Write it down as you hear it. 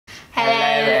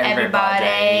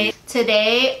everybody.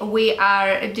 Today we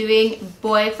are doing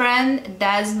boyfriend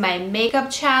does my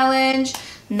makeup challenge.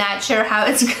 Not sure how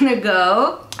it's gonna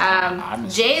go.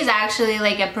 Jay is actually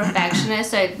like a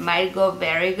perfectionist, so it might go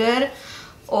very good,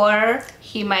 or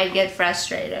he might get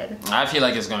frustrated. I feel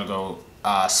like it's gonna go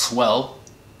swell.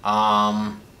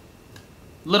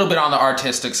 Little bit on the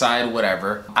artistic side,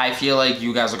 whatever. I feel like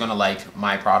you guys are gonna like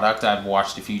my product. I've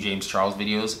watched a few James Charles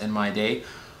videos in my day.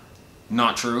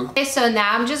 Not true. Okay, so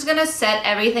now I'm just gonna set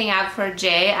everything up for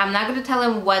Jay. I'm not gonna tell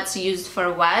him what's used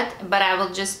for what, but I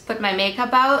will just put my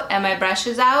makeup out and my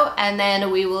brushes out, and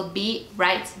then we will be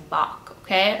right back.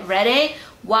 Okay, ready?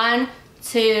 1,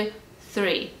 2,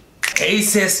 3. Hey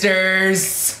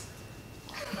sisters!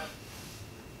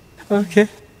 Okay.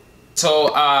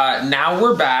 So now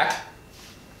we're back.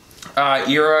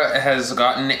 Ira has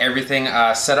gotten everything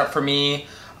set up for me.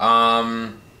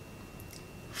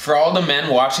 For all the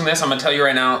men watching this, I'm gonna tell you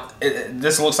right now,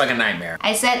 this looks like a nightmare.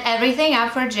 I set everything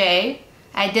up for Jay.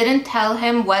 I didn't tell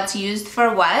him what's used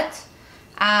for what.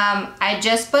 I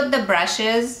just put the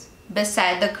brushes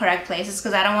beside the correct places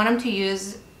because I don't want him to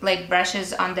use like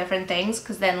brushes on different things,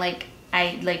 because then like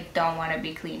I like don't want to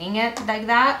be cleaning it like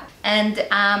that. And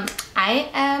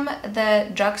I am the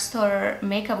drugstore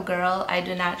makeup girl. I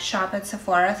do not shop at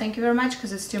Sephora, thank you very much,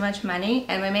 because it's too much money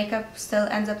and my makeup still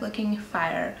ends up looking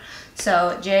fire.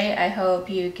 So Jay, I hope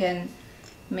you can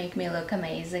make me look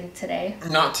amazing today.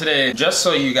 Not today. Just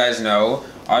so you guys know,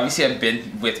 obviously I've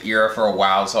been with Ira for a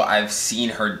while, so I've seen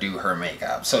her do her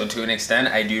makeup. So to an extent,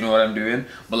 I do know what I'm doing.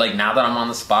 But like now that I'm on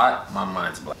the spot, my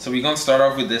mind's blank. So we're gonna start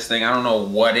off with this thing. I don't know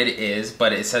what it is,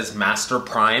 but it says Master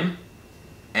Prime.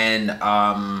 And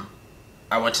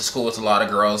I went to school with a lot of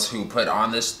girls who put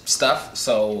on this stuff,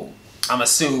 so I'm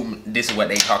assuming this is what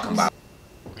they talking about.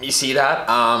 You see that?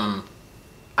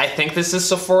 I think this is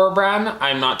Sephora brand.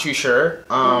 I'm not too sure.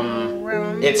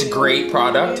 It's a great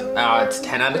product. It's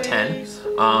 10 out of 10.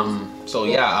 So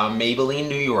yeah, Maybelline,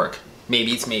 New York.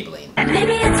 Maybe it's Maybelline.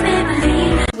 Maybe it's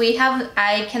Maybelline.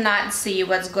 I cannot see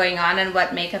what's going on and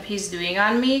what makeup he's doing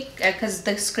on me because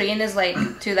the screen is like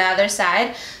to the other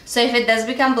side. So if it does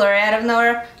become blurry out of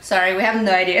nowhere, sorry, we have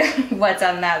no idea what's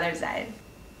on the other side.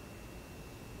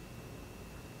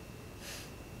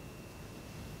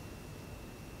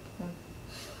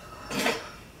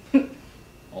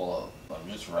 Hold up,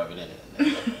 I'm just rubbing it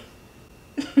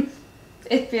in.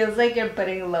 It feels like you're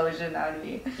putting lotion on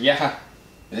me. Yeah.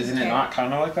 Isn't it not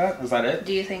kind of like that? Is that it?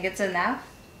 Do you think it's enough?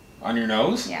 On your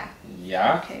nose? Yeah.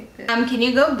 Yeah? Okay, good. Can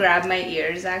you go grab my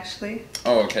ears, actually?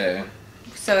 Oh, okay.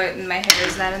 So my hair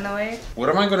is not in the way? What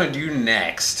am I going to do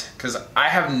next? Because I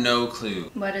have no clue.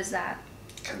 What is that?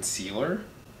 Concealer?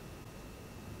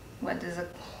 What does it...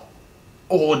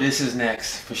 Oh, this is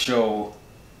next, for sure.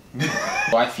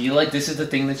 I feel like this is the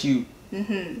thing that you...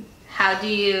 Mm-hmm. How do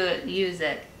you use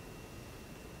it?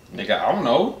 Nigga, I don't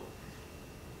know.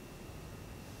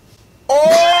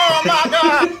 Oh my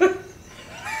god!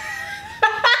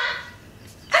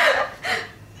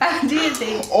 How do you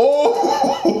think?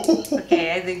 Oh!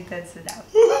 Okay, I think that's enough.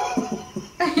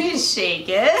 You shake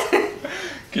it.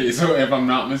 Okay, so if I'm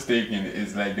not mistaken,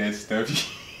 it's like that stuff.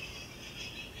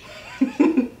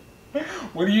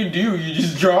 What do? You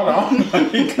just draw it on?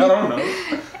 Like, I don't know.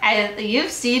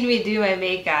 You've seen me do my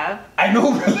makeup. I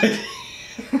know, but like,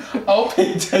 I'll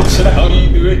pay attention to how you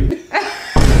do it.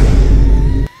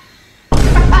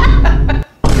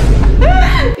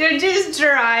 You're just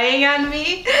drawing on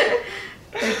me.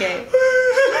 Okay.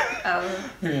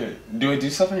 Do I do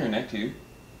stuff on your neck too?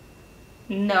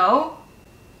 No.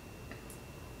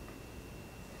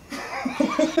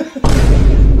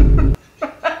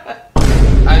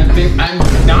 I'm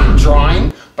not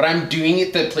drawing, but I'm doing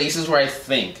it the places where I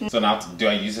think. So now, do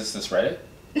I use this to spread it?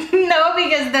 No,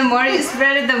 because the more you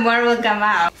spread it, the more will come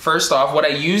out. First off, what I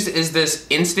used is this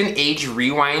Instant Age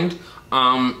Rewind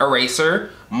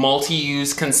Eraser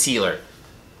Multi-Use Concealer.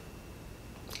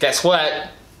 Guess what?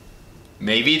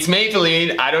 Maybe it's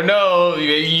Maybelline. I don't know.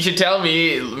 You should tell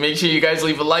me. Make sure you guys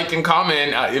leave a like and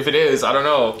comment if it is. I don't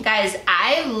know. Guys,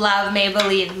 I love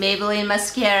Maybelline. Maybelline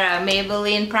mascara,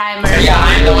 Maybelline primer. Yeah,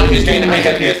 I'm the one who's doing the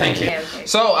makeup here. Thank you. Okay.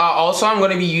 So also, I'm going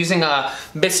to be using a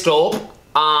Bistol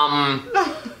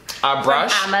a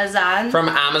brush from Amazon. From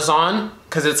Amazon,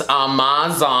 because it's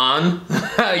Amazon.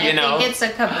 You know. I think it's a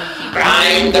kabuki brush.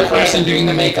 I'm the person doing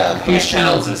the makeup. Whose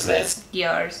channels is this?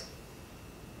 Yours.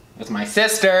 With my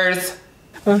sisters.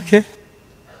 Okay.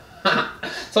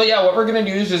 So yeah, what we're gonna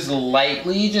do is just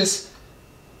lightly just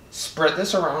spread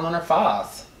this around on our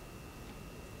face.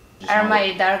 Are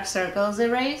my dark circles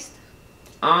erased?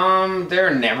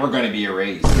 They're never gonna be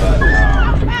erased, but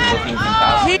looking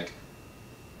fantastic.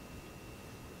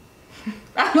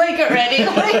 I'm like already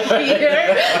like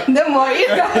here. The more you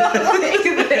go like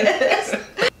this.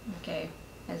 Okay,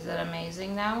 is it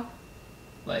amazing now?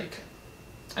 Like,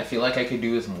 I feel like I could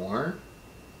do with more,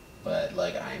 but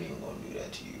like I ain't even gonna do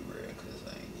that to you, bro, because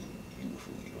like you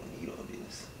don't need all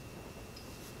this.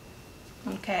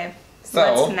 Okay,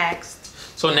 so what's next?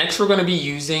 So next we're gonna be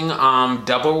using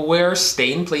Double Wear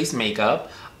Stay in Place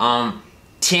makeup,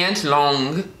 Tient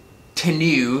Long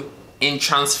Tenue in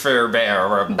Transfer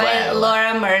Bear by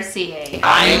Laura Mercier.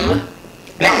 I'm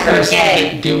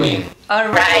Mercier doing.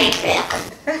 Alright.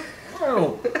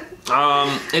 Oh.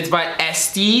 It's by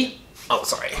Estee. Oh,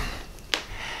 sorry.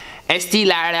 Estee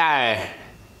Lauder.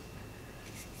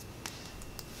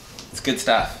 It's good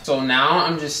stuff. So now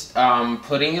I'm just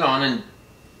putting it on and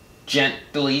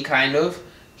gently kind of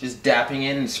just dapping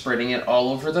it and spreading it all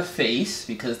over the face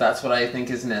because that's what I think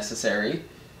is necessary.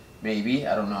 Maybe,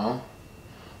 I don't know.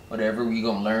 Whatever we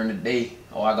gonna learn today.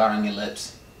 Oh, I got on your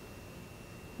lips.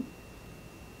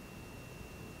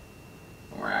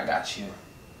 Don't worry, I got you.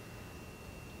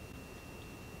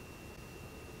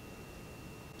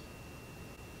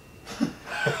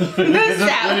 The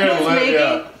sound it's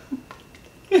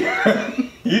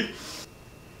making.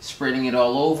 Spreading it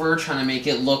all over, trying to make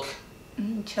it look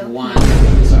one.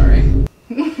 Me. Sorry.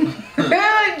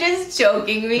 Just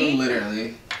choking me.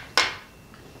 Literally.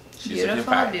 She's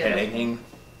Beautiful, editing.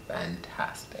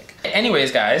 Fantastic.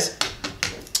 Anyways, guys,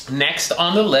 next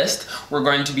on the list, we're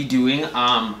going to be doing the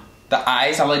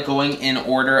eyes. I like going in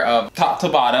order of top to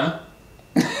bottom.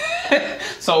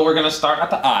 So we're gonna start at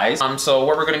the eyes. So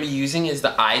what we're gonna be using is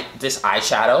this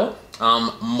eyeshadow,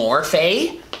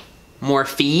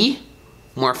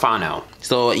 Morphano.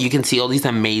 So you can see all these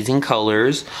amazing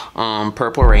colors.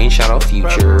 Purple Rain, Shadow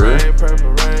Future.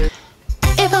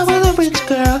 If I was a rich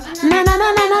girl, na na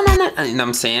na na na na. You know what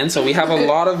I'm saying? So we have a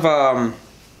lot of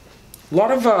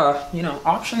you know,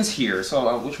 options here.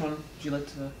 So which one would you like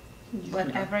to?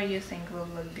 Whatever you think will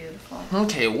look beautiful.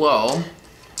 Okay, well,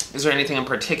 is there anything in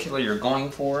particular you're going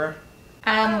for?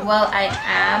 Well, I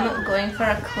am going for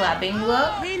a clubbing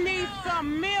look. He needs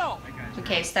some milk.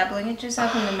 Okay, stop looking at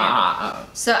yourself in the mirror.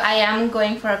 So I am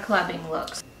going for a clubbing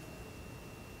look.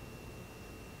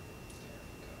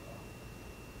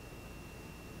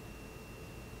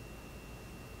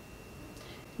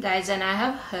 Guys, and I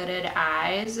have hooded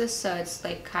eyes, so it's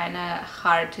like kind of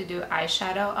hard to do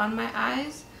eyeshadow on my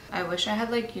eyes. I wish I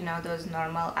had like, you know, those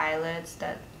normal eyelids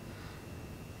that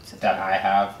I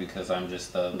have because I'm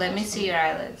just the... Let me see your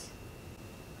eyelids.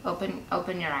 Open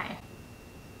your eye.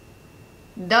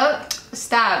 Don't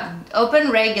stop.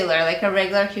 Open regular, like a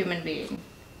regular human being.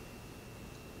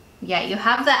 Yeah, you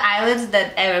have the eyelids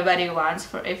that everybody wants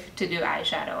to do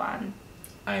eyeshadow on.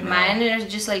 I know. Mine are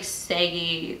just like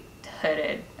saggy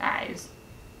hooded eyes.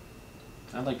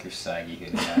 I like your saggy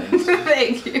hooded eyes.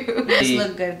 Thank you. Does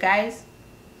look good, guys?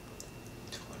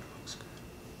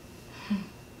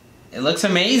 It looks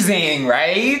amazing,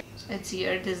 right? It's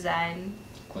your design.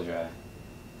 Close your eye.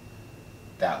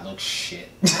 That looks shit.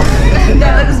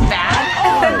 That looks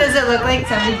bad? Does it look like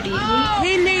somebody beat me?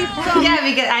 He needs some. Yeah,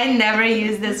 because I never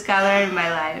used this color in my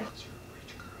life.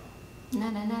 Na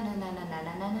na na na na na na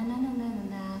na na na na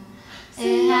na.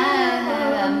 If I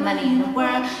had money in the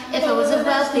world, if I was a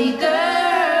wealthy girl,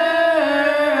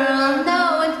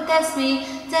 no one could test me.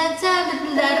 Da da da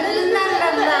da da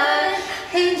da da.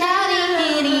 Hey,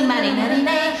 daddy, kitty, money, money,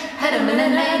 nay,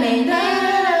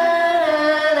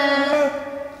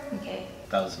 okay.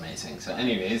 That was amazing. So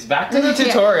anyways, back to the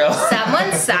tutorial.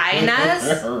 Someone sign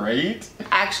us. Right?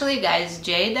 Actually, guys,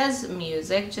 Jay does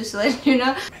music, just to let you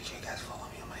know. Make sure you guys follow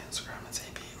me on my Instagram. It's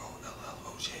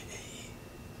APOLLOJAE.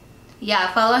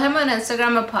 Yeah, follow him on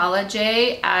Instagram, Apollo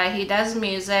Jay. He does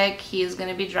music. He's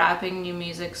gonna be dropping new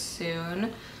music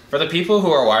soon. For the people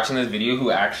who are watching this video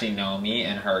who actually know me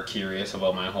and are curious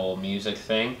about my whole music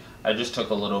thing, I just took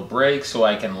a little break so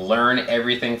I can learn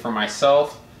everything for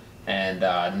myself and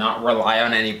not rely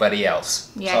on anybody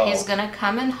else. Yeah, so, he's gonna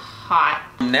come in hot.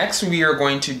 Next we are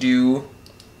going to do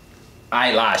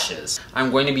eyelashes.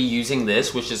 I'm going to be using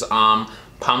this, which is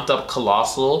Pumped Up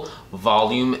Colossal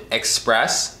Volume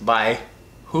Express by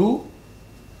who?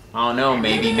 I don't know,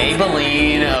 maybe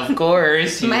Maybelline, of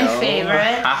course. My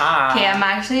favorite. Haha. Okay, I'm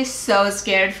actually so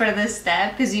scared for this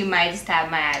step because you might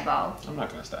stab my eyeball. I'm not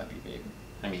gonna stab you, babe.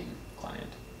 I mean, client.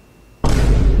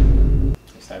 Can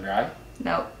I stab your eye?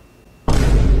 Nope.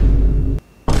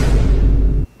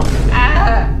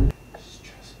 Ah! Just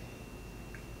trust me.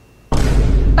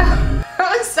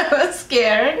 I'm so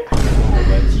scared. Oh,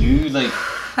 but you like...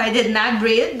 I did not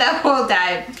breathe the whole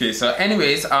time. Okay, so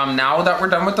anyways, now that we're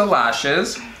done with the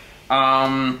lashes,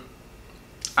 I'm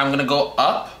gonna go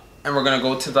up And we're gonna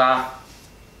go to the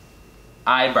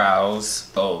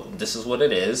eyebrows. Oh, this is what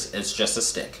it is. It's just a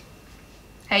stick.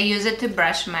 I use it to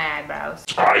brush my eyebrows.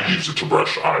 I use it to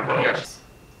brush eyebrows. Yes.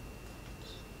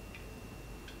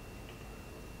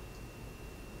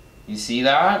 You see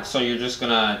that? So you're just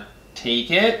gonna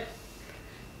take it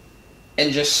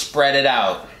and just spread it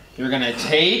out. You're gonna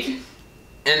take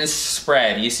and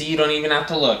spread. You see, you don't even have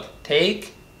to look.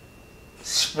 Take,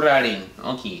 spreading.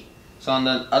 Okay. So on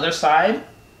the other side,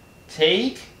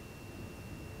 take,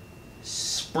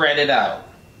 spread it out.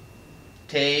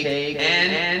 Take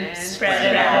and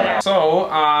spread it out. So,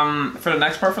 for the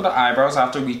next part for the eyebrows,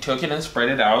 after we took it and spread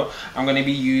it out, I'm going to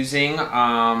be using,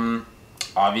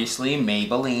 obviously,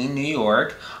 Maybelline New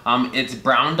York. It's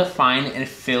Brown Define and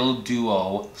Fill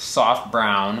Duo Soft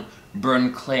Brown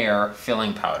Brun Clair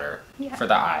Filling Powder for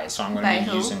the eyes. So I'm going to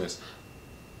be using this.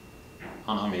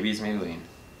 I don't know, maybe it's Maybelline.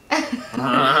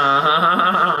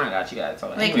 I got you guys. So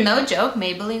Like, anyway. no joke,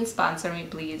 Maybelline sponsor me,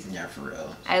 please. Yeah, for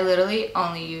real. I literally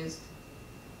only use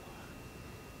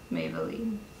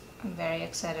Maybelline. I'm very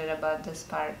excited about this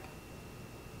part.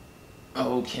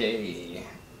 Okay.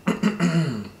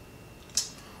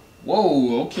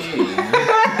 Whoa, okay.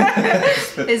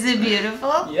 Is it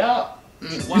beautiful? Yeah.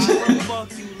 Why the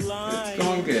fuck you lying? It's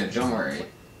going good, don't worry.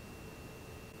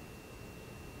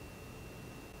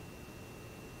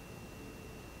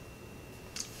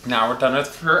 Now we're done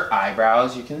with her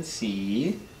eyebrows, you can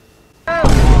see.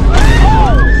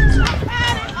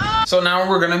 So now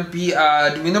we're gonna be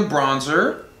doing the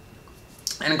bronzer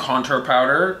and contour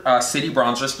powder, City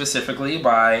Bronzer specifically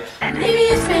by... Maybe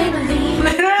it's Maybelline.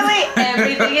 Literally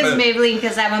everything is Maybelline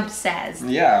because I'm obsessed.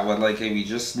 Yeah, but like we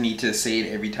just need to say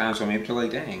it every time, so maybe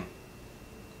like, dang.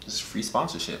 This is free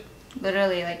sponsorship.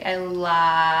 Literally, like, I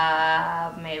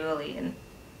love Maybelline.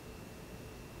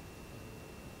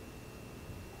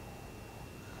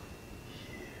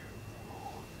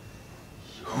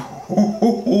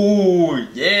 Ooh,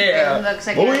 yeah. It looks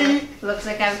like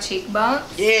I have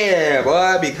cheekbones. Yeah,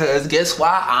 boy, because guess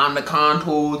what? I'm the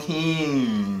contour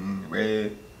king,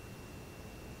 bruh.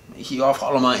 Make sure y'all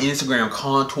follow my Instagram,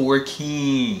 contour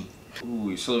king.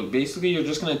 Ooh, so basically you're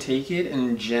just gonna take it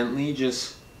and gently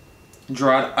just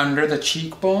draw it under the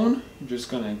cheekbone. You're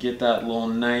just gonna get that little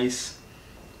nice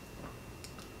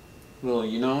little,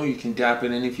 you know, you can dap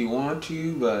it in if you want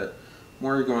to, but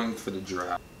we're going for the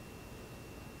draw.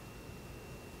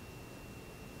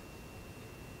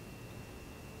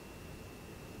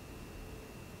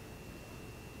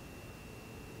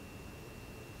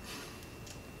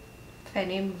 If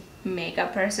any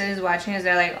makeup person is watching this,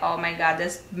 they're like, oh my god,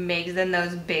 this makes the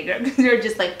nose bigger because they're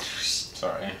just like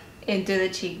Sorry. into the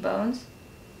cheekbones.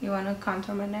 You want to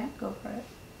contour my neck? Go for it.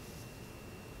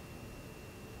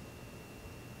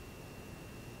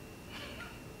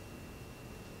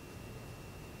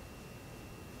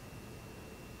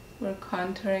 We're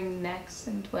contouring necks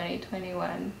in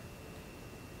 2021.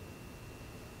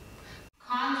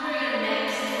 Contour your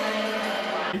necks in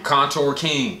 2021. Contour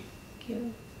king.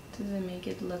 Cute. Does it make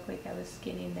it look like I have a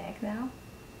skinny neck now?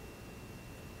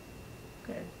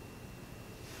 Good.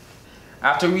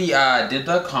 After we did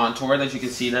the contour that you can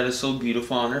see that is so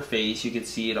beautiful on her face, you can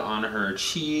see it on her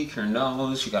cheek, her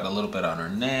nose, she got a little bit on her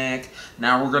neck.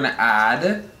 Now we're gonna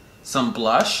add some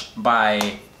blush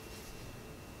by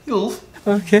Elf.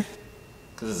 Okay.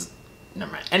 Cause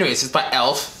never mind. Anyways, it's by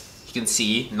Elf. You can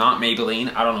see, not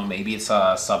Maybelline. I don't know, maybe it's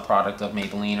a sub-product of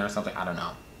Maybelline or something. I don't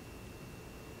know.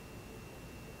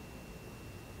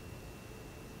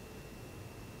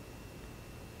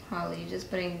 Holly, just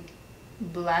putting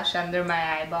blush under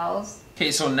my eyeballs.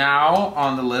 Okay, so now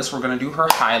on the list we're gonna do her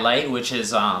highlight, which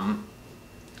is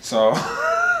so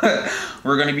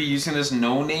we're gonna be using this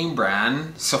no-name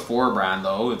brand, Sephora brand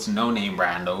though. It's no-name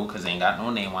brand though, because they ain't got no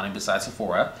name on it besides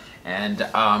Sephora. And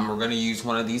we're gonna use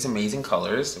one of these amazing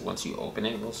colors. Once you open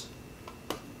it, you'll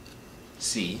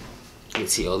see. You can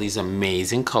see all these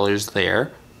amazing colors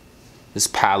there. This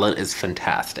palette is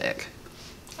fantastic.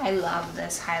 I love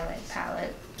this highlight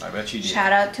palette. I bet you did.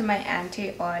 Shout out to my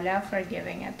auntie Ola for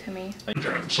giving it to me.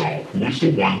 And so, who's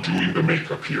the one doing the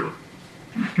makeup here?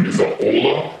 Is it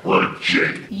Ola or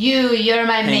Jay? You're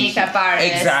my Thank makeup you.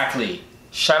 artist. Exactly.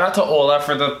 Shout out to Ola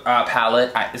for the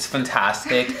palette. It's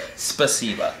fantastic.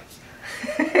 Spasiba.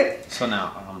 So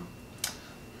now,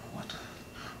 what?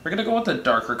 We're gonna go with the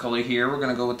darker color here. We're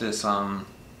gonna go with this. I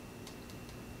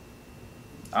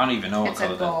don't even know what It's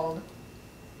color a gold.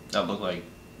 that looked like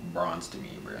bronze to me,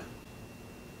 bro.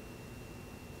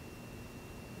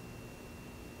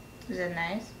 Is it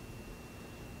nice?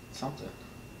 Something.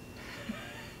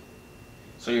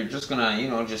 So you're just gonna, you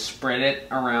know, just spread it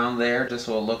around there just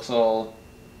so it looks all,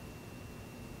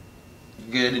 you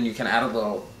good, and you can add a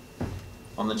little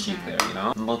on the cheek there, you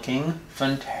know? Looking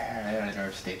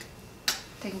fantastic.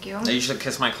 Thank you. I usually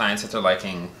kiss my clients if they're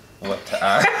liking what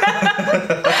they're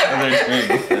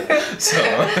doing.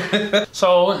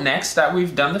 So next that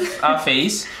we've done the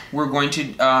face, we're going to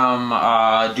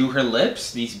do her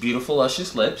lips, these beautiful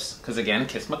luscious lips, because again,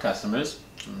 kiss my customers.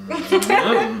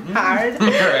 Hard.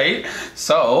 Right?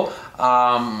 So,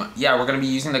 yeah, we're going to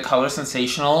be using the Color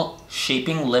Sensational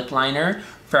Shaping Lip Liner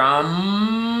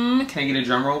from, can I get a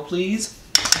drum roll please?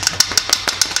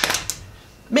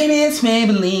 Maybe it's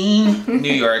Maybelline,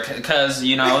 New York, because,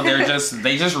 you know, they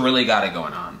just really got it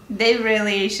going on. They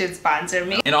really should sponsor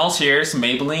me. In all seriousness,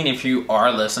 Maybelline, if you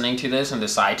are listening to this and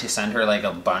decide to send her like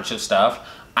a bunch of stuff,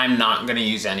 I'm not gonna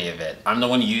use any of it. I'm the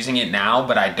one using it now,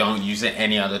 but I don't use it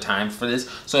any other time for this.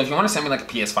 So if you wanna send me like a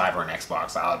PS5 or an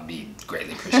Xbox, I'll be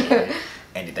greatly appreciated.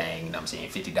 Anything, you know what I'm saying,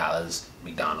 $50,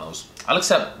 McDonald's. I'll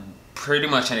accept pretty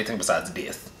much anything besides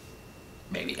this.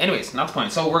 Maybe. Anyways, not the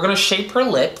point. So we're gonna shape her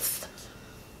lips.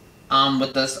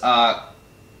 With this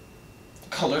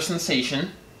Color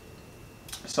Sensation.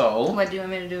 So what do you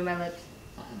want me to do with my lips?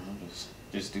 I don't know,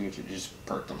 just do it. Just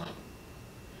perk them up.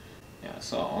 Yeah.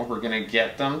 So we're gonna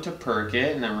get them to perk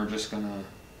it, and then we're just gonna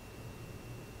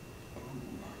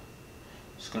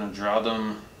draw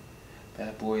them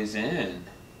bad boys in.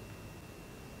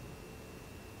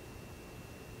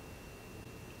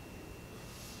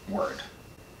 Word.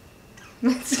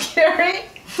 That's scary.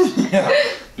 Yeah.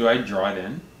 Do I draw it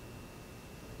in?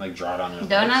 Like draw it on your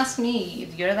lips? Don't ask me.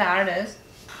 You're the artist.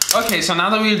 Okay, so now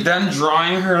that we've done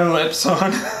drawing her lips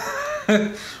on,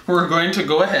 we're going to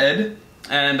go ahead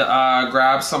and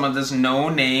grab some of this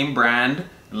no-name brand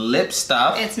lip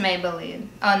stuff. It's Maybelline.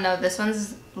 Oh no, this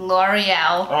one's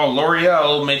L'Oreal. Oh,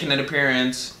 L'Oreal making an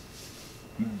appearance.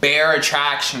 Bare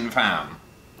Attraction, fam.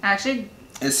 Actually,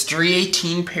 It's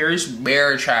 318 Paris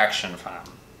Bare Attraction, fam.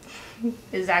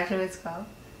 is that what it's called?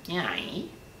 Yeah,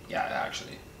 yeah,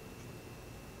 actually.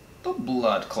 The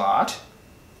blood clot.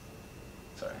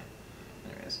 Sorry.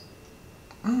 Anyways.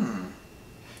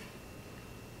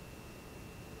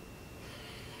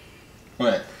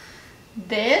 What?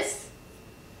 This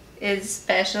is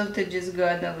special to just go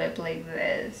on the lip like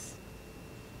this.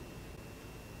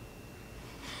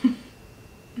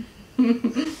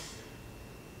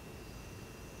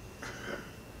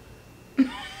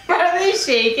 Are they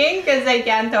shaking? Because I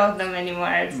can't hold them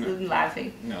anymore. It's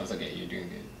laughing. No, it's okay. You're doing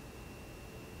good.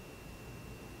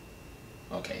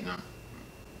 Okay, no.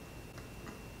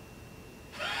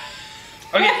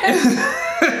 Okay.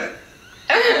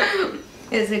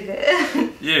 Is it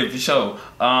good? Yeah, for sure.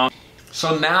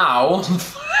 So now,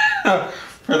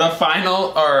 for the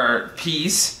final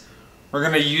piece, we're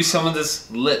gonna use some of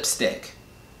this lipstick.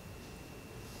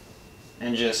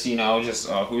 And just, you know,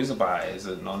 who's it by? Is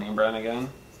it no name brand again?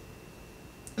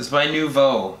 It's by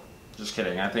Nouveau. Just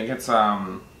kidding. I think it's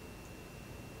Maybelline.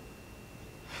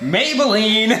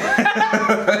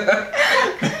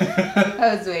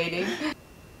 I was waiting.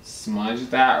 Smudge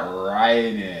that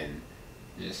right in.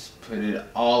 Just put it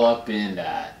all up in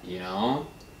that, you know?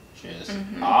 Just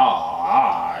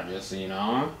just, you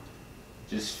know,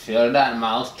 just fill that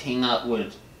mouth thing up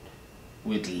with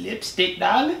lipstick,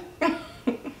 dog.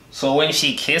 So when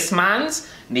she kiss mans,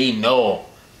 they know.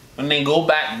 When they go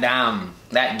back down,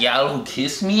 that gal who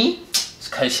kissed me, it's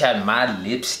cause she had my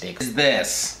lipstick. Is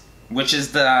this, which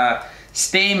is the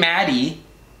Stay Matty,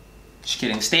 just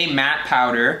kidding, Stay Matte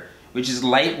Powder, which is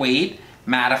lightweight,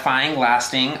 mattifying,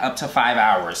 lasting up to 5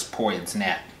 hours. Points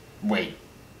net. Wait,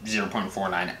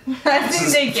 0.49. I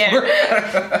think they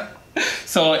care.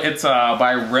 So it's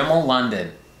by Rimmel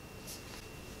London.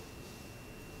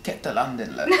 Get the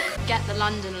London look. Get the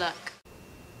London look.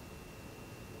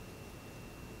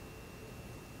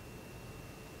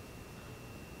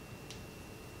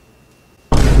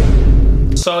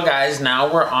 So guys,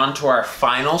 now we're on to our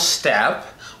final step,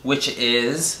 which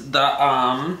is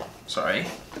the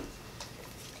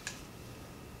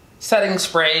setting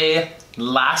spray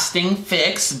lasting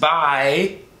fix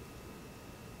by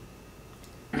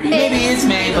maybe it's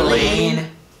Maybelline.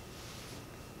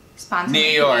 Sponsor New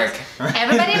York.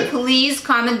 Everybody please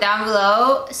comment down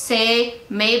below, say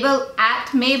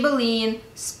Maybelline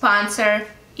sponsor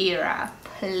Ira,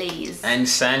 please. And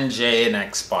send Jay an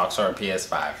Xbox or a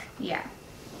PS5. Yeah.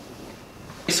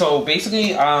 So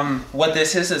basically, what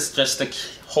this is just to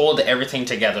hold everything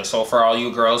together. So for all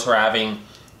you girls who are having,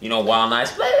 you know, wild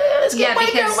nights, let's get my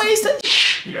girl wasted.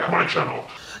 Yeah, my channel.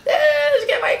 Let's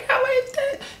get my girl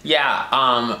wasted.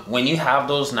 Yeah, when you have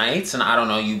those nights, and I don't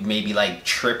know, you maybe like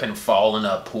trip and fall in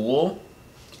a pool,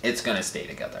 it's gonna stay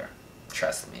together.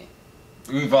 Trust me.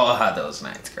 We've all had those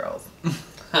nights, girls.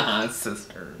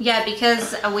 Sister. Yeah,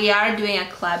 because we are doing a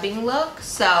clubbing look,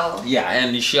 so. Yeah,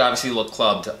 and she obviously looked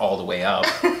clubbed all the way up.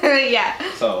 Yeah.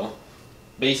 So,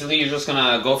 basically you're just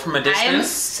gonna go from a I am distance?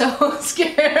 so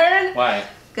scared. Why?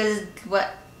 Because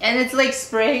what? And it's like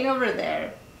spraying over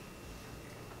there.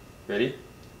 Ready?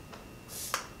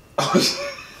 Oh,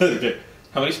 okay.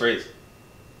 How many sprays?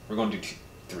 We're gonna do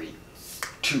 3,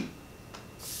 2.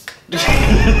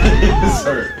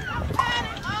 Sorry.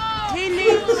 He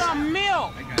needs some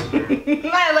milk.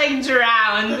 I like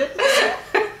drowned.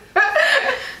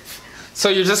 So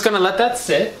you're just gonna let that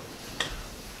sit?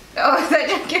 Oh, I thought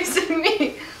you're kissing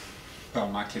me. Oh,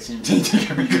 I'm not kissing you.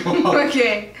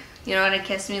 Okay. You know what a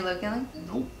kiss me looking like?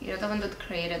 Nope. You're the one that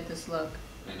created this look.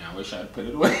 And I wish I'd put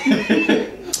it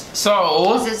away.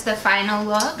 So, Is this the final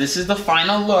look? this is the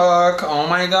final look. Oh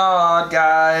my god,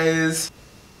 guys.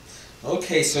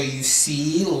 Okay, so you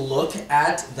see, look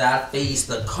at that face,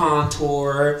 the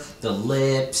contour, the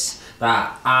lips, the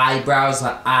eyebrows,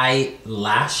 the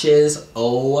eyelashes.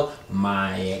 Oh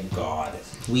my god.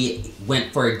 We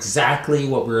went for exactly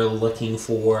what we were looking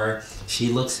for. She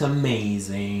looks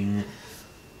amazing.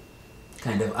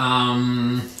 Kind of,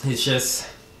 it's just...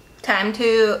 Time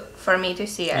for me to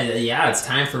see it. yeah, it's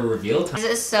time for reveal time.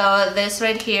 So this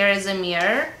right here is a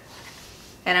mirror,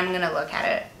 and I'm gonna look at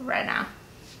it right now.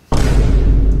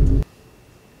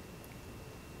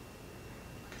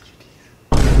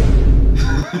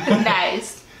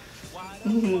 Nice.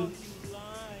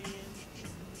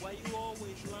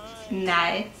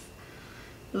 Nice.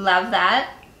 Love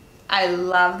that. I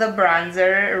love the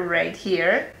bronzer right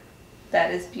here.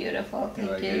 That is beautiful.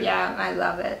 Thank like you. it? Yeah, I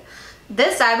love it.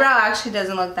 This eyebrow actually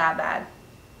doesn't look that bad.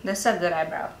 This is a good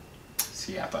eyebrow.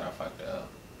 See, I thought I fucked up.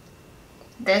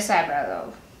 This eyebrow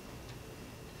though.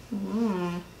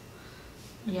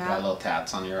 You got Yeah. little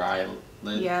taps on your eyelid.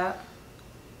 Yeah.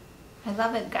 I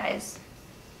love it, guys.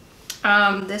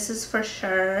 This is for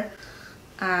sure.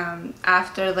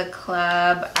 After the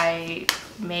club, I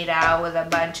made out with a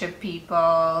bunch of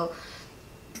people.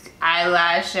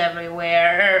 Eyelash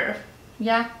everywhere.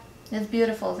 Yeah, it's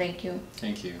beautiful. Thank you.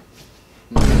 Thank you.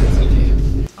 It's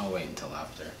okay. I'll wait until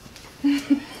after.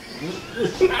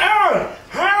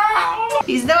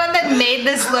 He's the one that made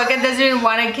this look and doesn't even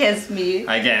want to kiss me.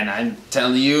 Again, I'm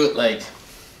telling you, like,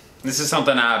 this is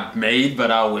something I've made, but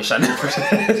I wish I never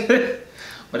did.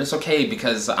 But it's okay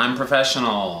because I'm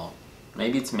professional.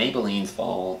 Maybe it's Maybelline's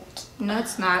fault. No,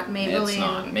 it's not. Maybelline. It's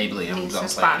not. Maybelline needs don't to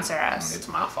say sponsor us. It's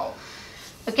my fault.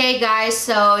 Okay guys,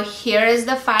 so here is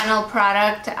the final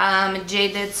product.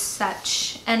 Jay did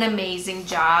such an amazing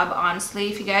job, honestly.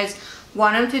 If you guys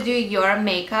want him to do your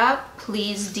makeup,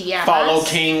 please DM Follow us.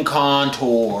 King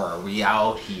Contour. We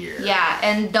out here. Yeah,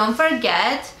 and don't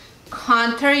forget,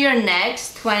 contour your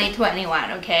next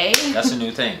 2021, okay? That's a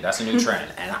new thing. That's a new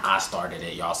trend. And I started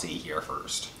it. Y'all see it here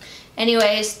first.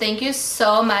 Anyways, thank you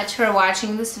so much for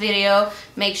watching this video.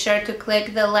 Make sure to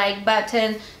click the like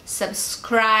button,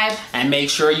 subscribe. And make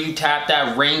sure you tap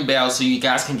that ring bell so you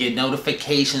guys can get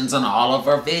notifications on all of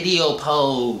our video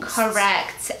posts.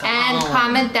 Correct. Come And on.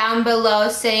 comment down below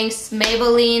saying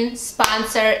Maybelline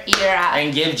sponsor Ira.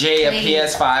 And give Jay a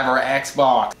Please. PS5 or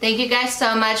Xbox. Thank you guys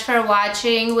so much for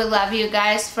watching. We love you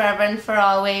guys forever and for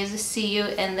always. See you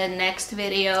in the next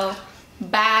video.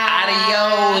 Bye.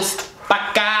 Adios.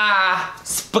 Paka.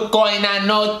 Spokojna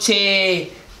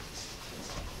noche.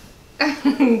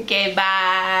 Okay,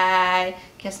 bye.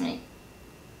 Kiss me.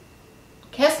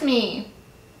 Kiss me.